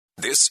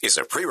This is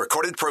a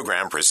pre-recorded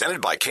program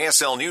presented by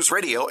KSL News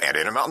Radio and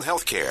Intermountain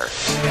Healthcare.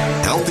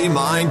 Healthy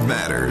Mind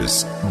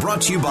Matters,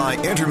 brought to you by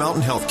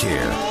Intermountain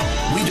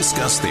Healthcare. We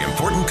discuss the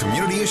important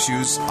community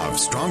issues of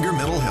stronger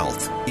mental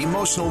health,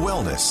 emotional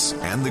wellness,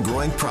 and the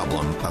growing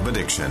problem of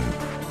addiction.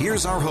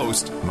 Here's our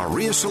host,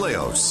 Maria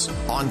Chaleos,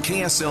 on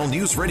KSL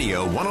News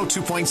Radio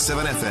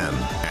 102.7 FM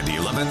and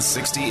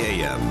 1160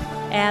 AM.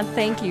 And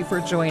thank you for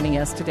joining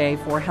us today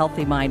for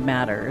Healthy Mind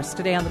Matters.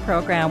 Today on the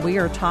program, we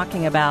are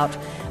talking about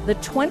the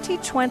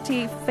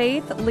 2020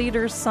 Faith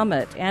Leaders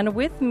Summit. And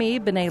with me,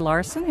 Bené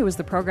Larson, who is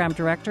the program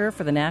director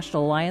for the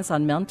National Alliance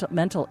on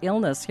Mental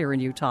Illness here in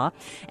Utah,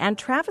 and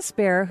Travis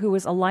Baer, who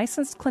is a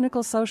licensed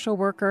clinical social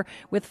worker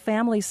with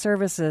family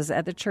services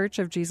at the Church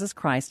of Jesus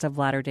Christ of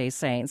Latter-day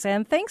Saints.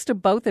 And thanks to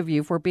both of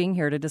you for being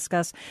here to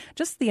discuss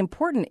just the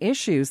important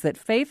issues that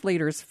faith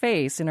leaders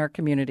face in our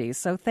communities.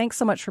 So thanks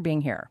so much for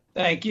being here.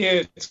 Thank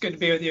you. It's good to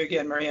be with you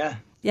again, Maria.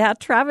 Yeah,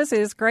 Travis, it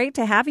is great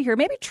to have you here.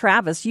 Maybe,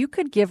 Travis, you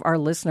could give our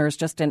listeners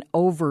just an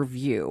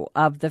overview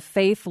of the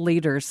Faith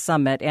Leaders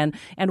Summit and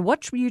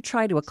what you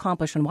try to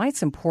accomplish and why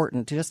it's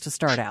important just to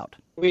start out.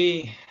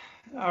 We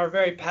are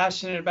very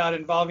passionate about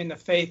involving the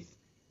faith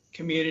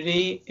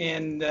community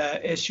in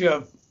the issue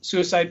of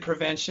suicide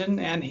prevention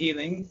and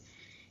healing.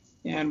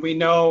 And we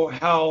know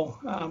how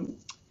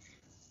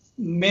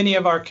many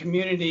of our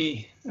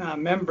community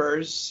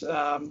members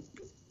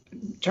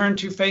turn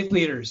to faith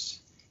leaders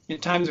in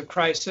times of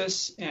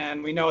crisis,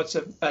 and we know it's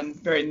a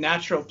very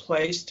natural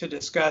place to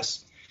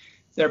discuss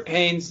their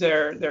pains,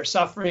 their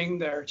suffering,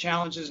 their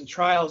challenges and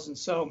trials. And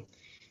so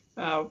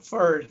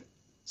for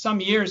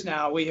some years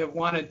now, we have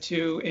wanted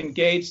to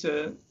engage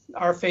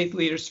our faith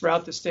leaders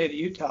throughout the state of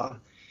Utah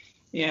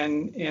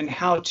in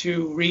how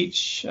to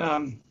reach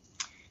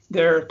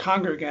their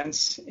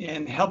congregants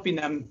in helping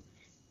them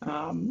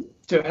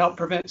to help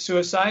prevent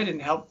suicide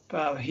and help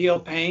heal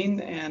pain.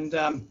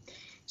 And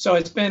so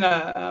it's been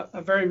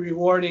a very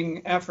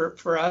rewarding effort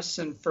for us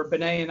and for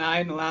Bené and I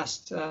in the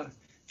last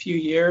few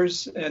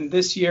years. And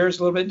this year is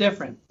a little bit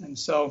different. And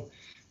so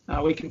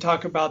we can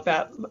talk about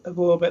that a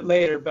little bit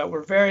later. But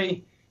we're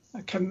very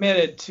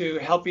committed to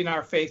helping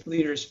our faith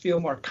leaders feel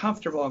more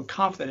comfortable and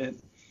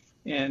confident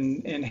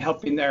in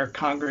helping their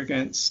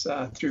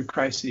congregants through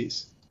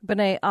crises.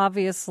 Bené,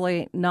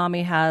 obviously,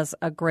 NAMI has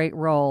a great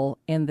role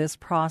in this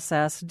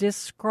process.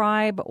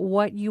 Describe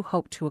what you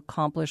hope to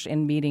accomplish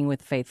in meeting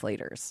with faith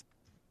leaders.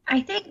 I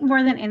think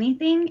more than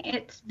anything,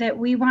 it's that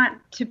we want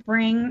to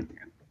bring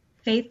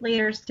faith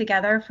leaders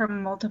together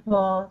from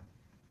multiple,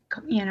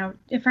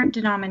 different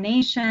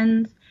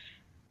denominations,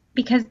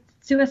 because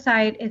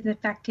suicide is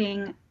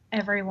affecting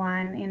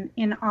everyone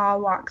in all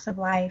walks of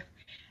life.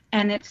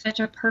 And it's such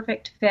a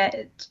perfect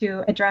fit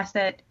to address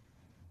it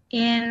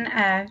in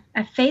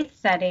a faith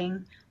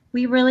setting.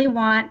 We really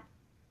want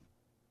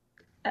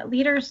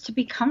leaders to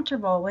be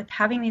comfortable with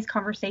having these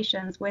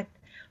conversations with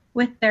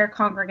their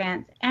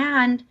congregants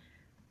and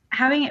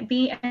having it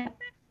be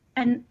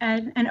an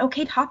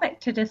okay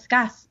topic to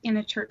discuss in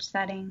a church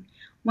setting.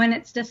 When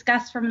it's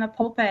discussed from the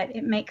pulpit,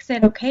 it makes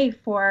it okay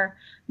for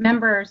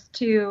members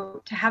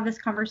to have this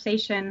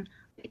conversation.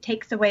 It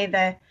takes away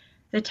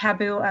the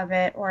taboo of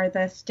it or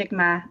the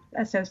stigma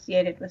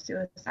associated with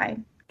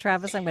suicide.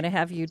 Travis, I'm going to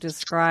have you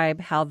describe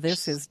how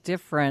this is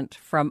different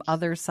from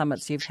other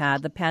summits you've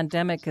had. The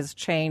pandemic has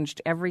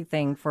changed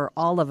everything for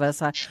all of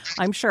us.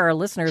 I'm sure our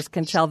listeners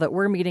can tell that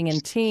we're meeting in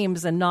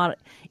teams and not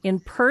in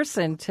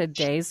person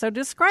today. So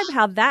describe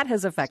how that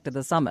has affected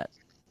the summit.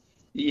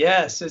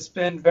 Yes, it's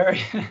been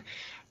very,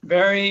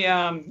 very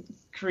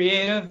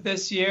creative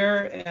this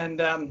year.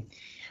 And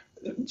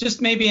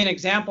just maybe an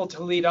example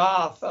to lead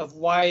off of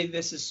why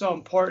this is so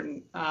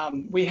important.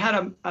 We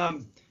had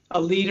a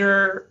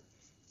leader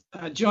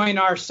join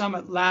our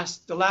summit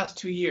the last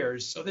 2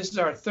 years. So this is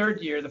our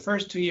third year. The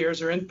first 2 years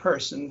are in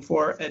person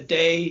for a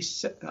day,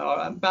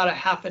 about a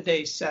half a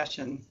day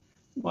session,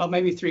 well,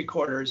 maybe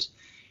 3/4.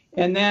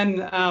 And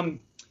then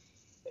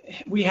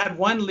we had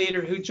one leader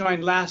who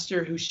joined last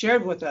year who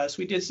shared with us.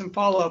 We did some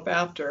follow-up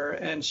after,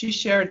 and she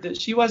shared that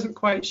she wasn't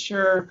quite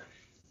sure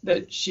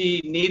that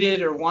she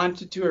needed or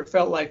wanted to or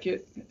felt like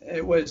it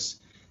was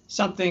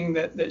something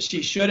that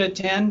she should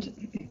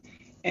attend.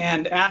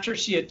 And after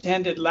she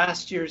attended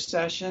last year's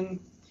session,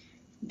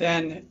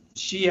 then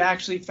she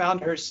actually found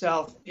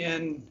herself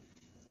in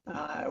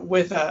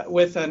with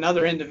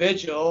another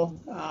individual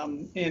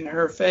in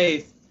her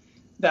faith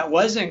that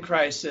was in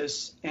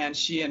crisis, and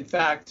she in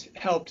fact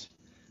helped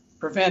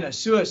prevent a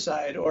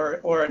suicide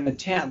or an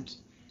attempt,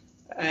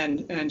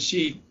 and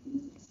she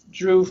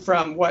drew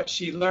from what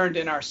she learned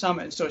in our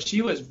summit. So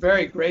she was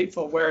very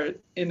grateful, where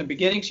in the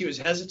beginning she was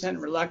hesitant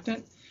and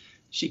reluctant.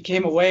 She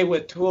came away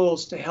with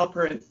tools to help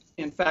her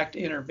in fact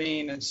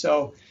intervene. And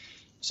so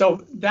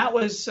that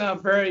was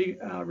very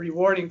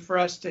rewarding for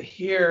us to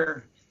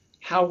hear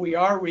how we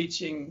are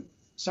reaching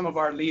some of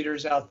our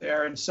leaders out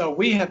there. And so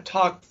we have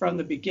talked from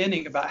the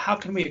beginning about how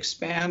can we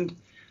expand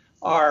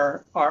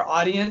our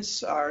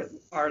audience, our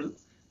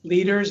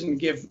leaders, and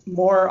give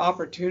more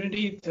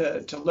opportunity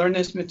to learn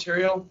this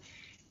material.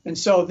 And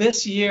so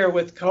this year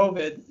with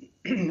COVID,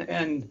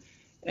 and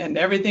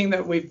everything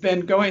that we've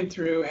been going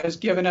through has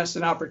given us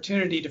an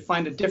opportunity to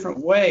find a different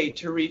way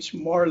to reach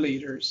more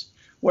leaders.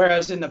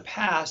 Whereas in the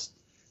past,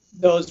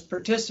 those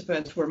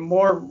participants were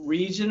more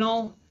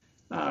regional,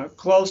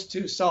 close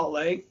to Salt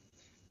Lake.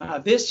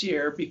 This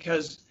year,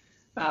 because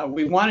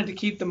we wanted to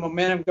keep the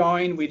momentum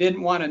going, we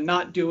didn't want to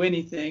not do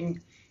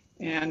anything,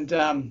 and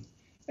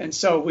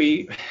so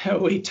we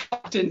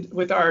talked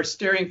with our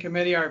steering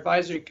committee, our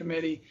advisory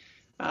committee,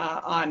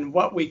 on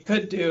what we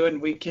could do,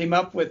 and we came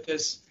up with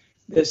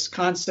this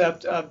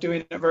concept of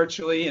doing it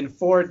virtually in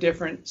 4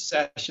 different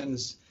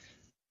sessions,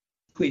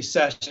 weekly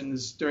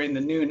sessions during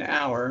the noon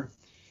hour.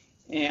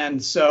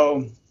 And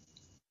so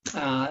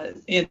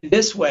in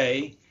this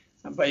way,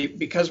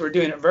 because we're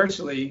doing it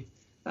virtually,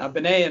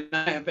 Bené and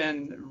I have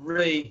been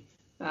really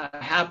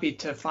happy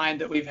to find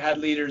that we've had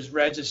leaders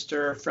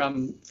register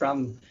from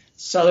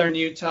southern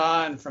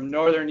Utah and from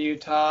northern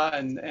Utah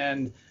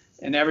and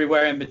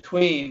everywhere in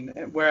between.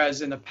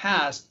 Whereas in the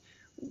past,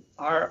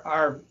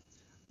 our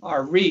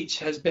reach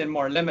has been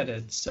more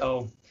limited.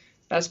 So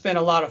that's been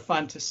a lot of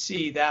fun to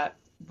see that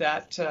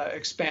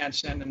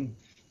expansion. And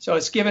so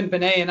it's given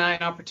Bené and I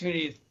an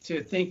opportunity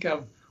to think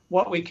of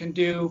what we can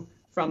do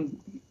from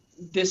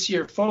this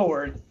year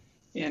forward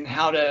in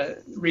how to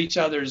reach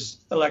others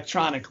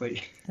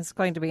electronically. It's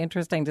going to be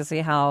interesting to see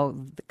how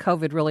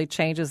COVID really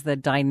changes the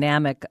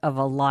dynamic of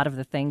a lot of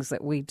the things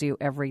that we do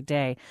every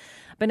day.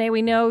 Bené,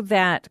 we know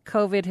that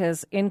COVID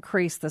has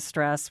increased the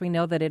stress. We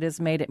know that it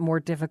has made it more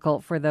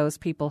difficult for those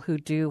people who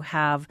do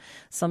have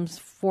some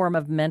form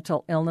of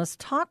mental illness.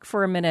 Talk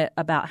for a minute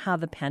about how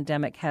the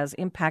pandemic has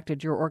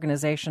impacted your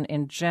organization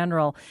in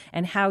general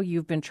and how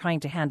you've been trying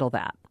to handle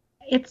that.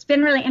 It's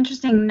been really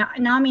interesting.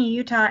 NAMI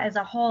Utah as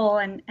a whole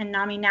and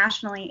NAMI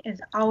nationally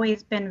has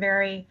always been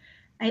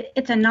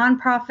it's a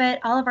nonprofit.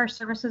 All of our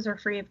services are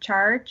free of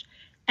charge,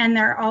 and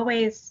they're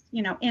always,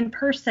 in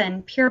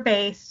person,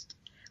 peer-based.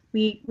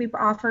 We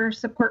offer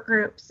support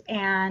groups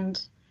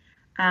and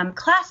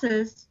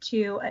classes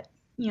to,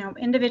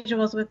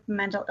 individuals with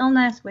mental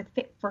illness,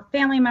 for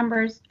family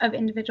members of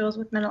individuals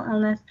with mental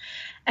illness.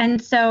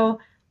 And so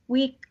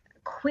we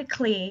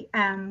quickly,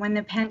 when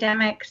the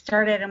pandemic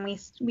started and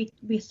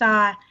we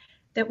saw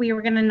that we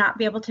were going to not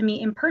be able to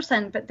meet in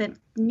person, but the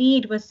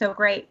need was so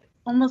great,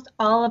 almost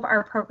all of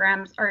our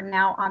programs are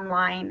now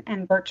online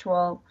and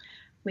virtual.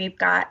 We've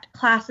got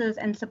classes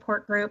and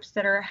support groups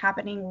that are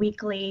happening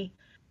weekly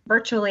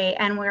virtually,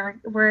 and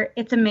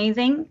it's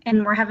amazing,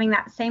 and we're having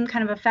that same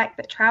kind of effect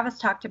that Travis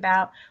talked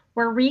about.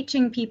 We're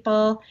reaching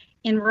people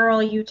in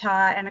rural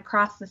Utah and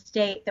across the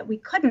state that we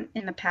couldn't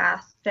in the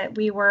past, that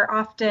we were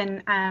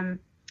often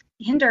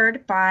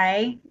hindered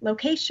by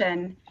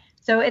location.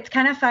 So it's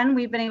kind of fun.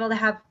 We've been able to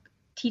have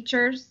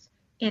teachers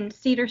in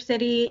Cedar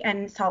City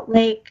and Salt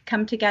Lake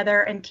come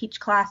together and teach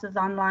classes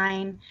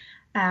online,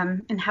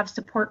 and have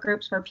support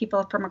groups where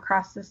people from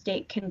across the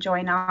state can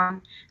join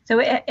on. So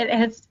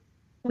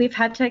we've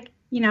had to,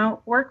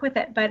 work with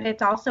it, but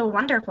it's also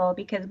wonderful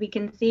because we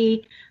can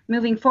see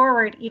moving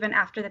forward, even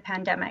after the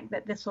pandemic,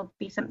 that this will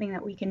be something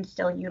that we can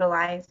still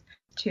utilize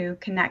to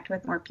connect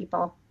with more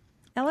people.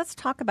 Now let's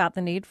talk about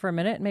the need for a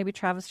minute. Maybe,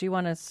 Travis, do you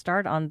want to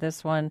start on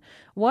this one?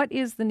 What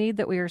is the need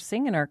that we are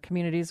seeing in our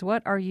communities?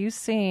 What are you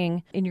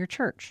seeing in your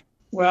church?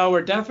 Well,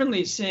 we're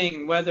definitely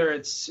seeing, whether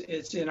it's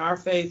in our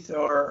faith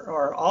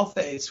or all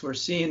faiths, we're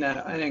seeing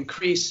an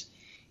increase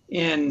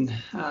in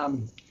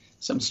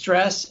some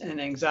stress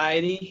and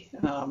anxiety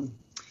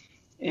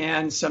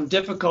and some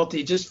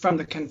difficulty just from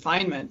the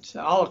confinement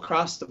all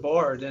across the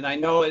board. And I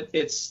know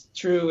it's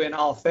true in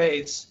all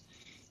faiths.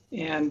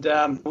 And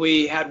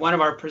we had one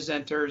of our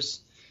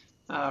presenters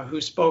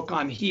who spoke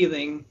on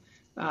healing,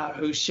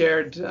 who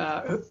shared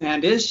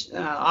and is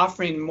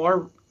offering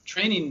more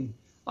training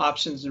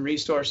options and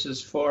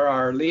resources for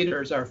our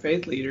leaders, our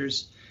faith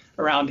leaders,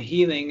 around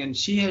healing. And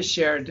she has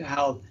shared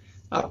how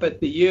up at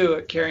the U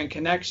at Caring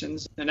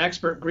Connections, an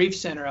expert grief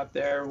center up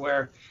there,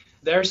 where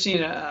they're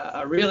seeing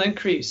a real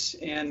increase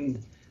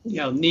in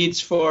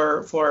needs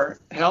for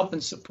help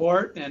and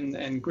support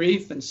and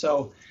grief. And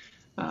so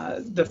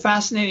the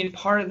fascinating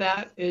part of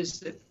that is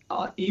that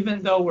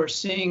even though we're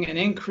seeing an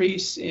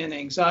increase in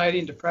anxiety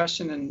and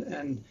depression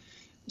and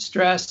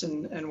stress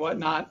and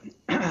whatnot,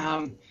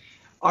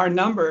 our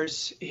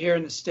numbers here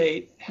in the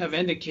state have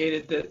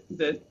indicated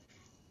that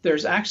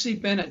there's actually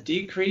been a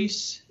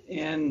decrease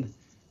in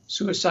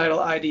suicidal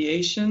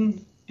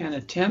ideation and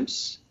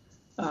attempts.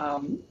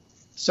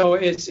 So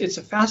it's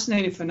a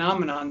fascinating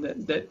phenomenon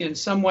that in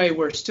some way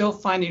we're still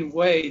finding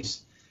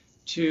ways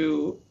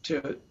to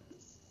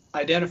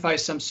identify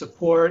some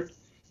support.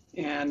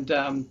 And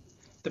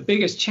the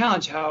biggest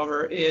challenge,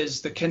 however,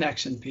 is the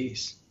connection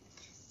piece.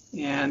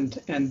 And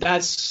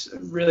that's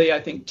really, I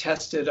think,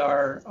 tested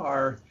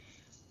our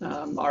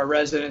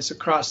residents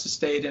across the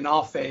state in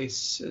all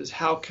faiths, is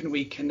how can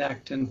we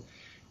connect? And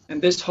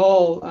this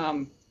whole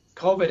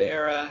COVID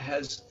era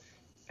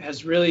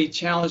has really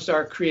challenged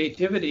our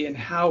creativity in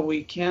how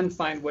we can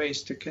find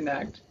ways to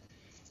connect.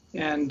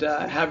 And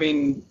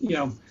having,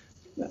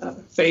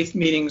 faith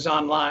meetings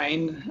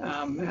online,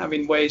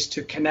 having ways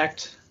to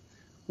connect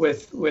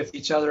with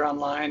each other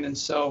online. And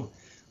so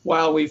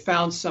while we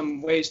found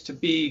some ways to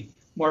be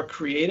more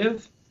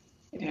creative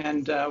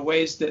and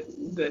ways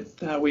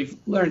that we've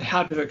learned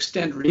how to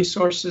extend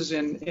resources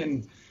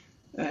in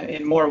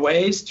more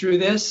ways through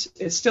this,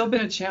 it's still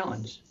been a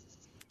challenge.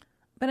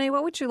 Bené,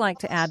 what would you like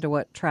to add to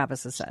what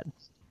Travis has said?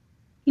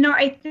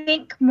 I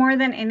think more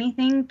than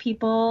anything,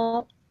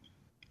 people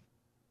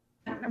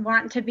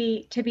want to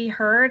be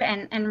heard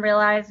and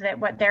realize that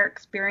what they're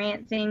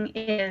experiencing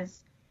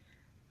is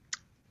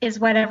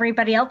what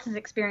everybody else is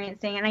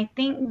experiencing. And I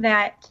think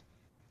that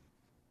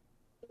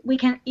we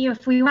can,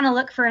 if we want to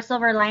look for a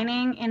silver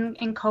lining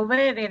in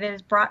COVID, it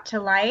is brought to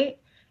light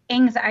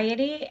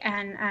anxiety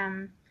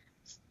and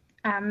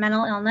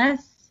mental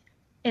illness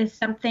is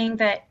something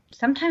that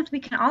sometimes we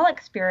can all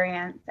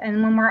experience.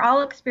 And when we're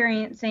all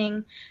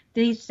experiencing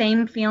these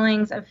same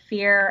feelings of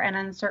fear and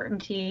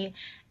uncertainty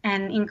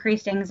and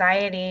increased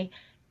anxiety,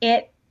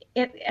 it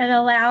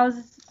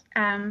allows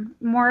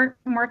more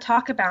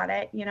talk about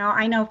it.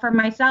 I know for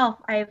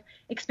myself, I've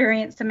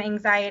experienced some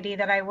anxiety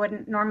that I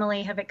wouldn't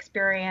normally have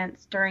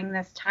experienced during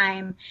this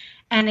time,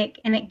 and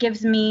it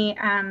gives me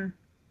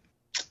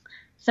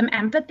some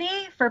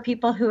empathy for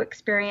people who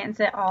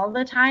experience it all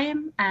the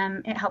time.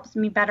 It helps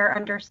me better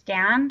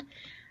understand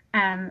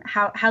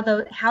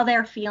how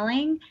they're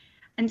feeling,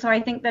 and so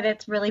I think that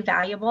it's really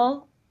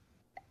valuable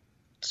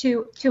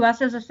to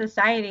us as a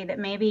society that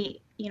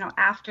maybe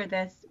after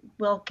this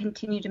we'll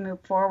continue to move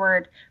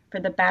forward for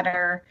the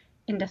better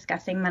in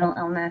discussing mental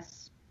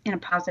illness in a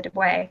positive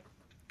way.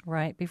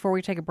 Right. Before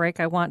we take a break,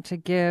 I want to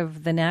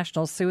give the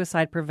National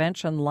Suicide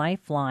Prevention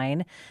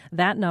Lifeline.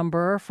 That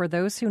number, for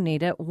those who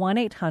need it,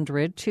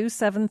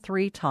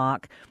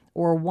 1-800-273-TALK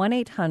or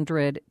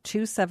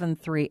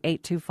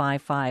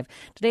 1-800-273-8255.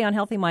 Today on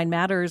Healthy Mind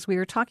Matters, we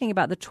are talking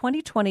about the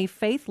 2020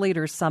 Faith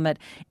Leaders Summit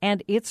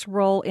and its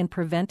role in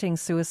preventing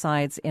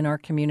suicides in our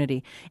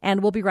community.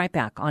 And we'll be right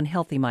back on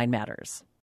Healthy Mind Matters.